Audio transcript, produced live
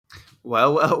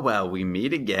Well, we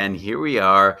meet again. Here we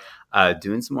are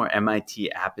doing some more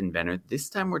MIT App Inventor. This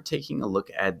time we're taking a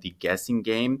look at the guessing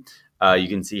game. You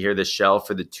can see here the shell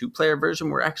for the two-player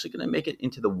version. We're actually going to make it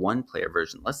into the one-player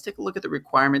version. Let's take a look at the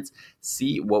requirements,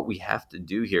 see what we have to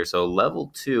do here. So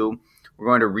level 2, we're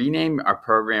going to rename our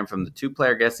program from the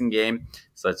two-player guessing game.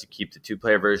 So let's keep the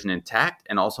two-player version intact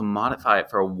and also modify it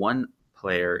for a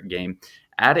one-player game.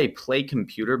 Add a play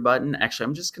computer button. Actually,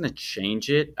 I'm just going to change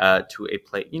it to a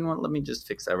play. You know what? Let me just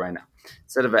fix that right now.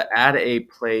 Instead of add a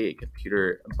play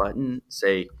computer button,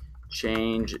 say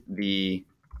change the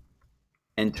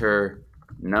enter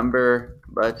number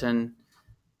button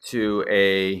to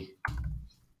a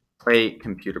play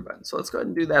computer button. So let's go ahead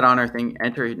and do that on our thing.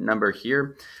 Enter number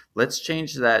here. Let's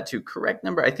change that to correct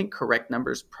number. I think correct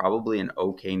number is probably an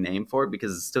okay name for it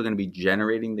because it's still going to be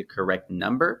generating the correct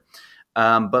number.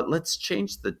 But let's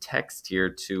change the text here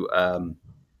to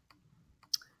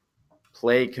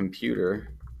play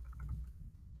computer.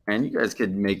 And you guys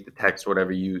could make the text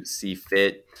whatever you see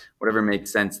fit, whatever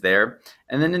makes sense there.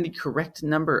 And then in the correct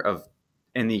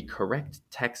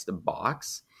text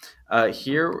box,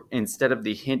 here, instead of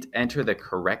the hint enter the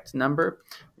correct number,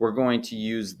 we're going to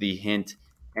use the hint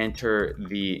enter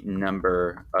the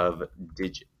number of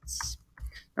digits.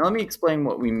 Now let me explain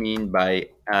what we mean by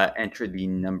enter the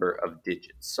number of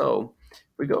digits. So if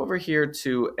we go over here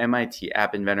to MIT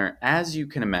App Inventor, as you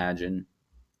can imagine,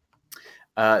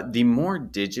 the more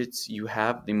digits you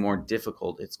have, the more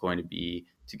difficult it's going to be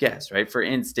to guess, right? For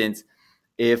instance,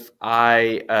 if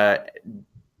I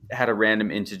had a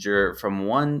random integer from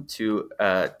 1 to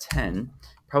 10,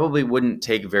 probably wouldn't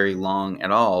take very long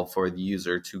at all for the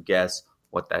user to guess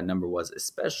what that number was,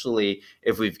 especially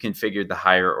if we've configured the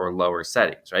higher or lower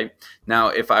settings, right? Now,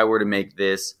 if I were to make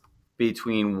this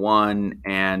between 1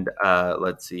 and,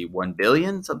 let's see, 1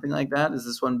 billion, something like that. Is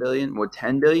this 1 billion? What,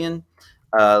 10 billion?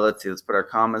 Let's see, let's put our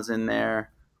commas in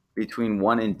there. Between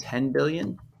 1 and 10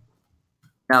 billion.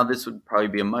 Now, this would probably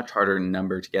be a much harder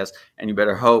number to guess, and you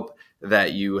better hope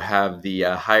that you have the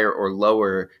higher or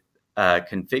lower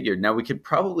configured. Now, we could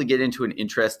probably get into an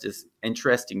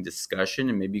interesting discussion,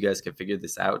 and maybe you guys can figure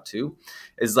this out too,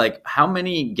 is like how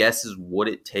many guesses would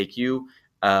it take you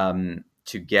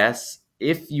to guess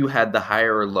if you had the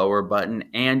higher or lower button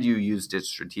and you used it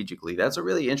strategically? That's a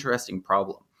really interesting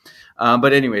problem.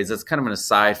 But anyways, that's kind of an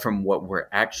aside from what we're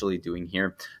actually doing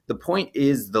here. The point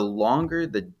is, the longer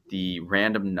the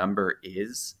random number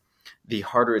is, the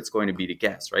harder it's going to be to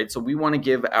guess, right? So we want to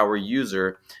give our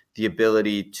user the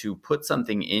ability to put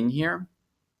something in here.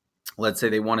 Let's say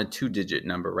they want a 2-digit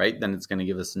number, right? Then it's going to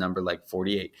give us a number like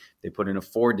 48. They put in a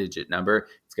 4-digit number,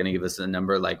 it's going to give us a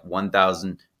number like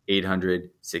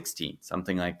 1,816,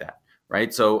 something like that,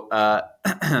 right? So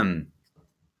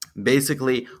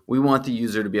basically, we want the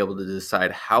user to be able to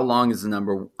decide how long is the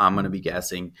number I'm going to be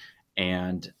guessing,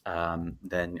 and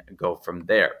then go from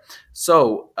there.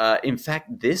 So in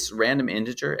fact, this random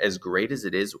integer, as great as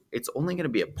it is, it's only going to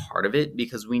be a part of it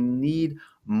because we need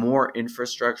more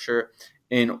infrastructure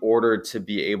in order to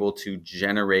be able to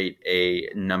generate a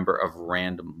number of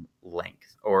random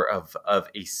length or of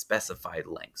a specified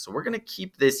length. So we're going to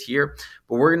keep this here,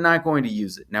 but we're not going to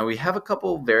use it. Now we have a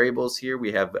couple variables here.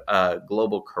 We have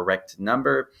global correct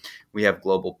number. We have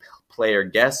global player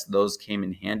guess. Those came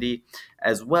in handy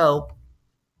as well.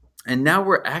 And now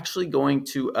we're actually going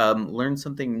to learn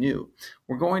something new.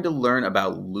 We're going to learn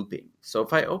about looping. So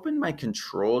if I open my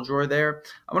control drawer there,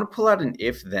 I'm going to pull out an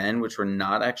if-then, which we're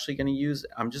not actually going to use.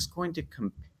 I'm just going to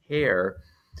compare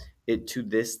it to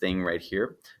this thing right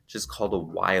here, which is called a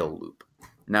while loop.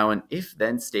 Now, an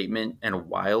if-then statement and a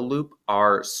while loop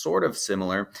are sort of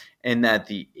similar in that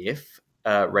the if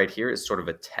right here is sort of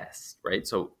a test, right?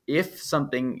 So if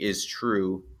something is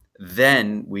true,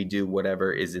 then we do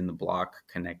whatever is in the block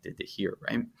connected to here,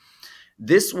 right?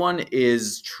 This one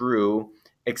is true,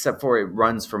 except for it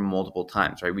runs for multiple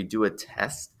times, right? We do a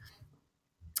test,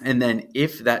 and then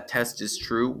if that test is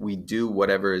true, we do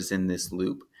whatever is in this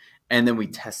loop, and then we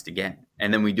test again,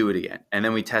 and then we do it again, and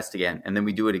then we test again, and then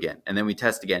we do it again, and then we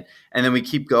test again, and then we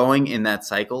keep going in that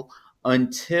cycle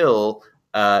until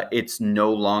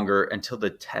until the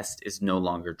test is no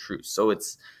longer true. So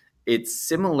it's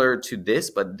similar to this,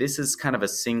 but this is kind of a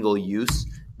single use.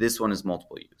 This one is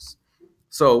multiple use.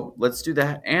 So let's do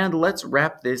that, and let's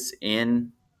wrap this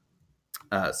in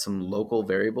some local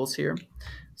variables here.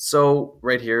 So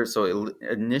right here, so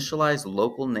initialize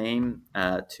local name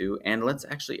to, and let's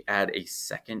actually add a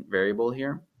second variable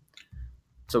here.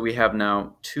 So we have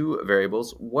now two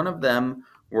variables. One of them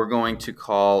we're going to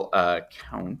call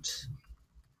count.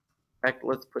 In fact,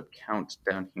 let's put count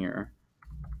down here.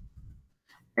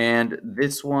 And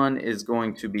this one is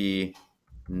going to be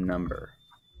number.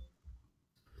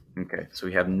 Okay, so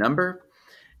we have number.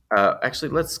 Actually,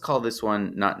 let's call this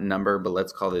one not number, but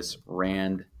let's call this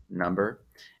rand number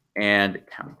and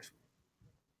count.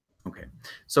 Okay,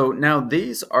 so now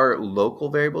these are local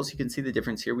variables. You can see the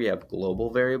difference here. We have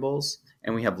global variables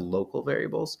and we have local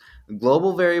variables.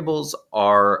 Global variables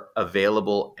are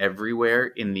available everywhere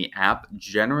in the app.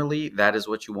 Generally, that is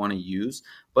what you want to use.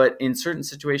 But in certain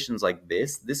situations like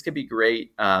this could be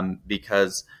great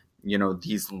because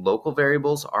these local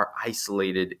variables are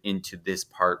isolated into this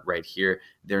part right here.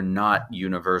 They're not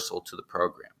universal to the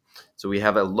program. So we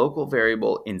have a local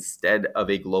variable instead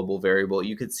of a global variable.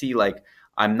 You could see like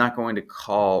I'm not going to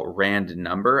call rand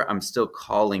number. I'm still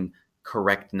calling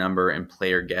correct number and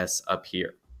player guess up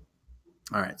here.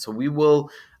 All right, so we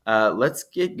will, let's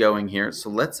get going here. So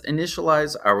let's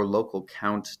initialize our local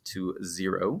count to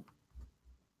 0.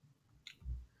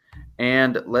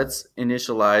 And let's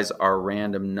initialize our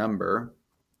random number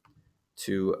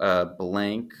to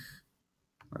blank,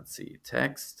 let's see,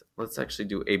 text. Let's actually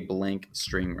do a blank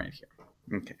string right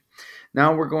here. Okay,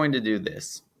 now we're going to do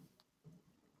this.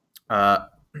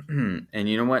 And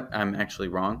you know what? I'm actually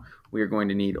wrong. We are going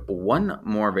to need one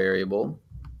more variable,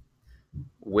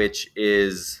 which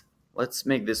is, let's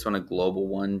make this one a global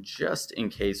one just in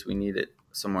case we need it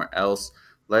somewhere else.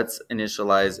 Let's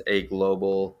initialize a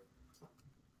global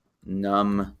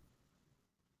num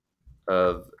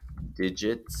of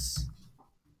digits,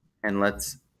 and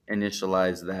let's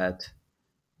initialize that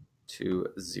to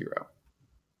 0.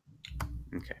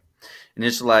 Okay.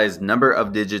 Initialize number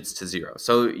of digits to 0.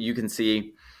 So you can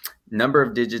see number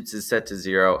of digits is set to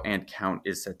 0 and count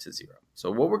is set to 0.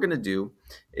 So what we're going to do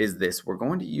is this. We're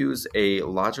going to use a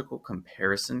logical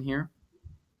comparison here.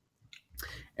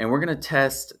 And we're going to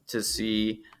test to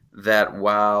see that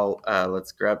while,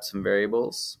 let's grab some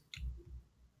variables.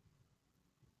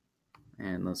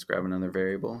 And let's grab another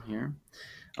variable here.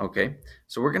 Okay,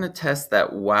 so we're going to test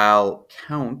that while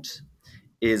count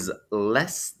is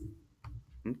less.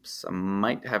 Oops, I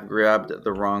might have grabbed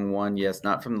the wrong one. Yes,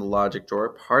 not from the logic drawer.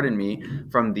 Pardon me,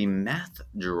 from the math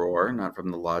drawer, not from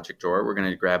the logic drawer. We're going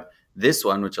to grab this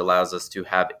one, which allows us to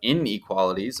have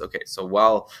inequalities. Okay, so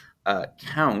while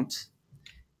count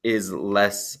is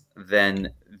less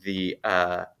than the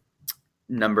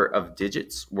number of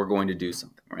digits, we're going to do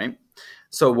something, right?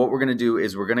 So what we're going to do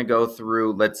is we're going to go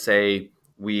through, let's say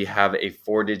we have a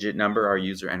 4-digit number. Our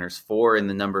user enters 4 in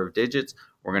the number of digits.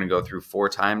 We're going to go through 4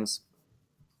 times.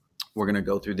 We're going to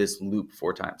go through this loop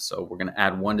 4 times. So we're going to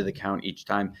add 1 to the count each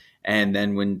time. And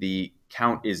then when the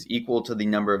count is equal to the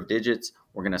number of digits,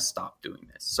 we're going to stop doing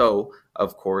this. So,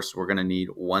 of course, we're going to need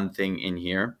one thing in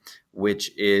here,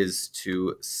 which is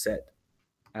to set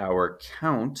our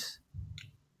count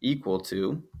equal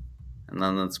to, and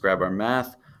then let's grab our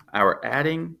math, our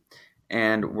adding,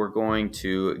 and we're going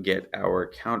to get our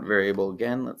count variable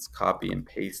again. Let's copy and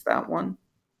paste that one.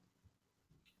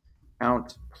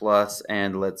 Count plus,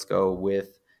 and let's go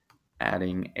with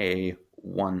adding a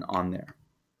 1 on there.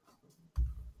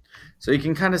 So you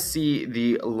can kind of see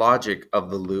the logic of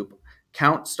the loop.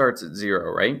 Count starts at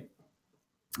 0, right?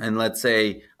 And let's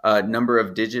say number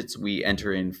of digits, we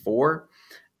enter in 4.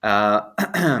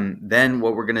 Then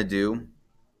what we're going to do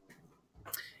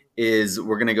is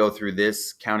we're going to go through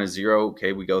this. Count is 0.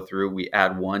 Okay, we go through, we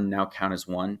add 1. Now count is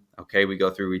 1. Okay, we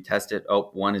go through, we test it. Oh,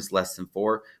 1 is less than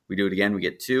 4. We do it again, we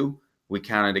get 2. We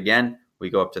count it again. We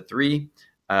go up to 3.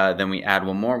 Then we add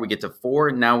 1 more. We get to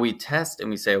 4. Now we test and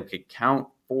we say, okay, count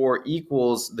 4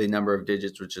 equals the number of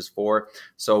digits, which is 4.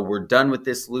 So we're done with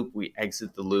this loop. We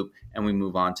exit the loop and we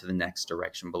move on to the next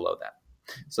direction below that.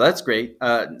 So that's great.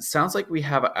 Sounds like we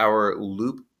have our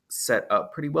loop set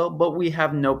up pretty well, but we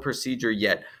have no procedure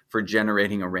yet for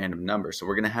generating a random number. So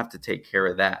we're going to have to take care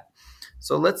of that.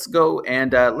 So let's go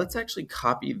and let's actually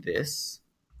copy this.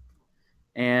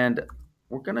 And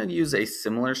we're going to use a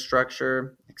similar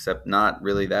structure, except not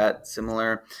really that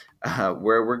similar,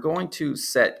 where we're going to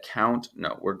set count.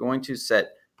 No, we're going to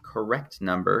set correct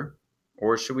number,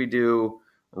 or should we do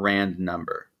rand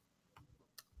number?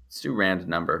 Let's do rand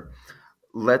number.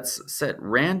 Let's set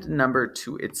rand number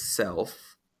to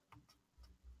itself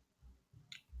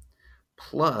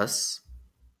plus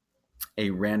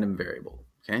a random variable.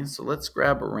 Okay, so let's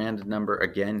grab a random number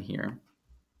again here.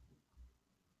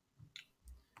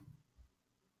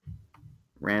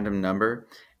 Random number,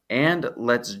 and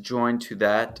let's join to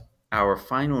that our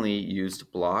finally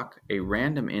used block, a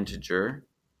random integer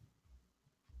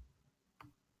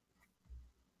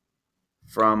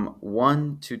from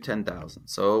 1 to 10,000.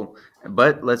 So,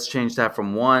 but let's change that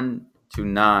from 1 to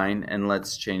 9, and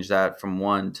let's change that from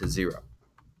 1 to 0.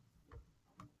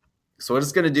 So what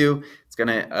it's going to do, It's going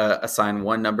to assign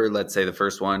one number. Let's say the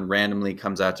first one randomly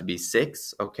comes out to be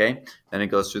 6. Okay. Then it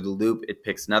goes through the loop. It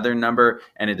picks another number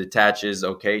and it attaches.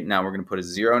 Okay. Now we're going to put a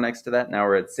 0 next to that. Now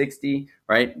we're at 60,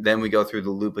 right? Then we go through the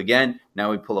loop again.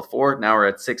 Now we pull a 4. Now we're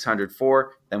at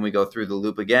 604. Then we go through the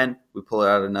loop again. We pull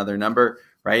out another number,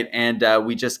 right? And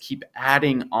we just keep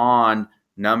adding on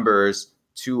numbers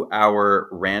to our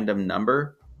random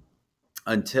number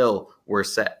until we're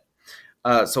set.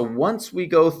 So once we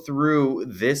go through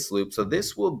this loop, so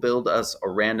this will build us a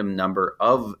random number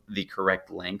of the correct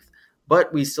length,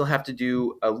 but we still have to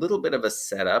do a little bit of a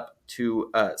setup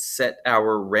to set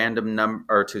our random number,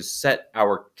 or to set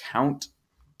our count,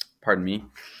 pardon me,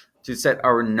 to set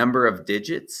our number of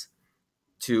digits,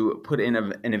 to put in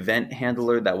an event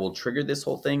handler that will trigger this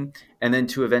whole thing, and then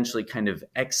to eventually kind of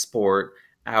export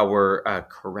our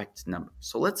correct number.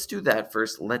 So let's do that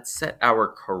first. Let's set our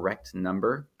correct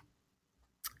number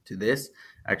to this.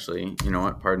 Actually, you know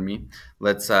what, pardon me.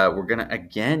 Let's we're gonna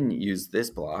again use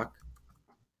this block.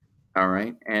 All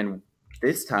right, and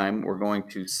this time we're going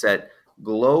to set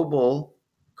global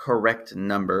correct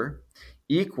number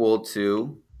equal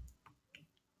to,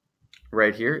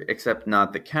 right here, except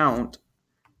not the count,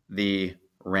 the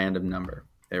random number.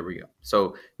 There we go.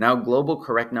 So now global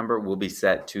correct number will be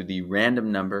set to the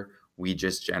random number we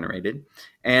just generated.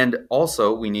 And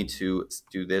also we need to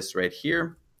do this right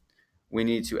here. We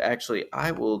need to actually,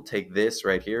 I will take this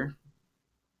right here,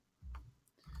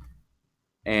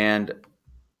 and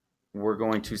we're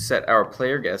going to set our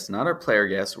player guess, not our player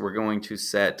guess, we're going to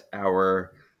set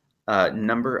our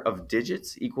number of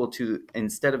digits equal to,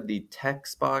 instead of the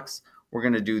text box, we're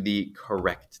going to do the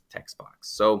correct text box.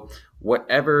 So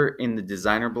whatever in the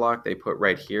designer block they put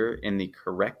right here in the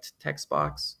correct text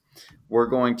box, we're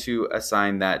going to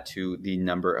assign that to the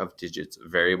number of digits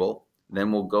variable.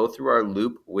 Then we'll go through our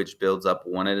loop, which builds up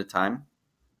one at a time.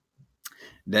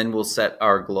 Then we'll set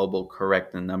our global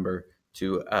correct number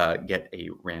to get a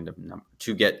random number,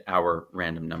 to get our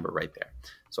random number right there.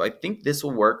 So I think this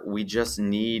will work. We just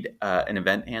need an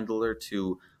event handler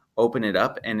to open it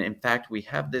up. And in fact, we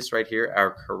have this right here,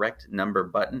 our correct number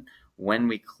button. When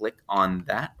we click on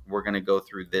that, we're going to go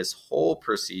through this whole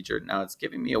procedure. Now it's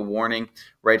giving me a warning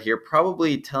right here,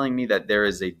 probably telling me that there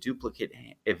is a duplicate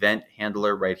event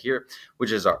handler right here,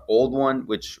 which is our old one,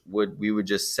 which we would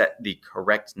just set the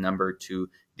correct number to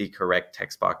the correct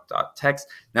textbox.text.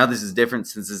 Now this is different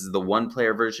since this is the one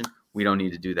player version. We don't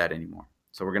need to do that anymore.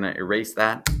 So we're going to erase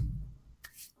that.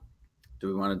 Do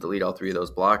we want to delete all 3 of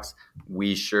those blocks?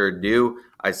 We sure do.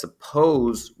 I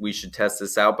suppose we should test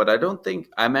this out, but I don't think,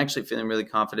 I'm actually feeling really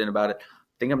confident about it. I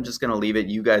think I'm just going to leave it.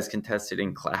 You guys can test it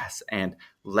in class and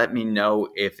let me know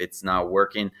if it's not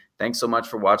working. Thanks so much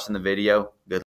for watching the video. Good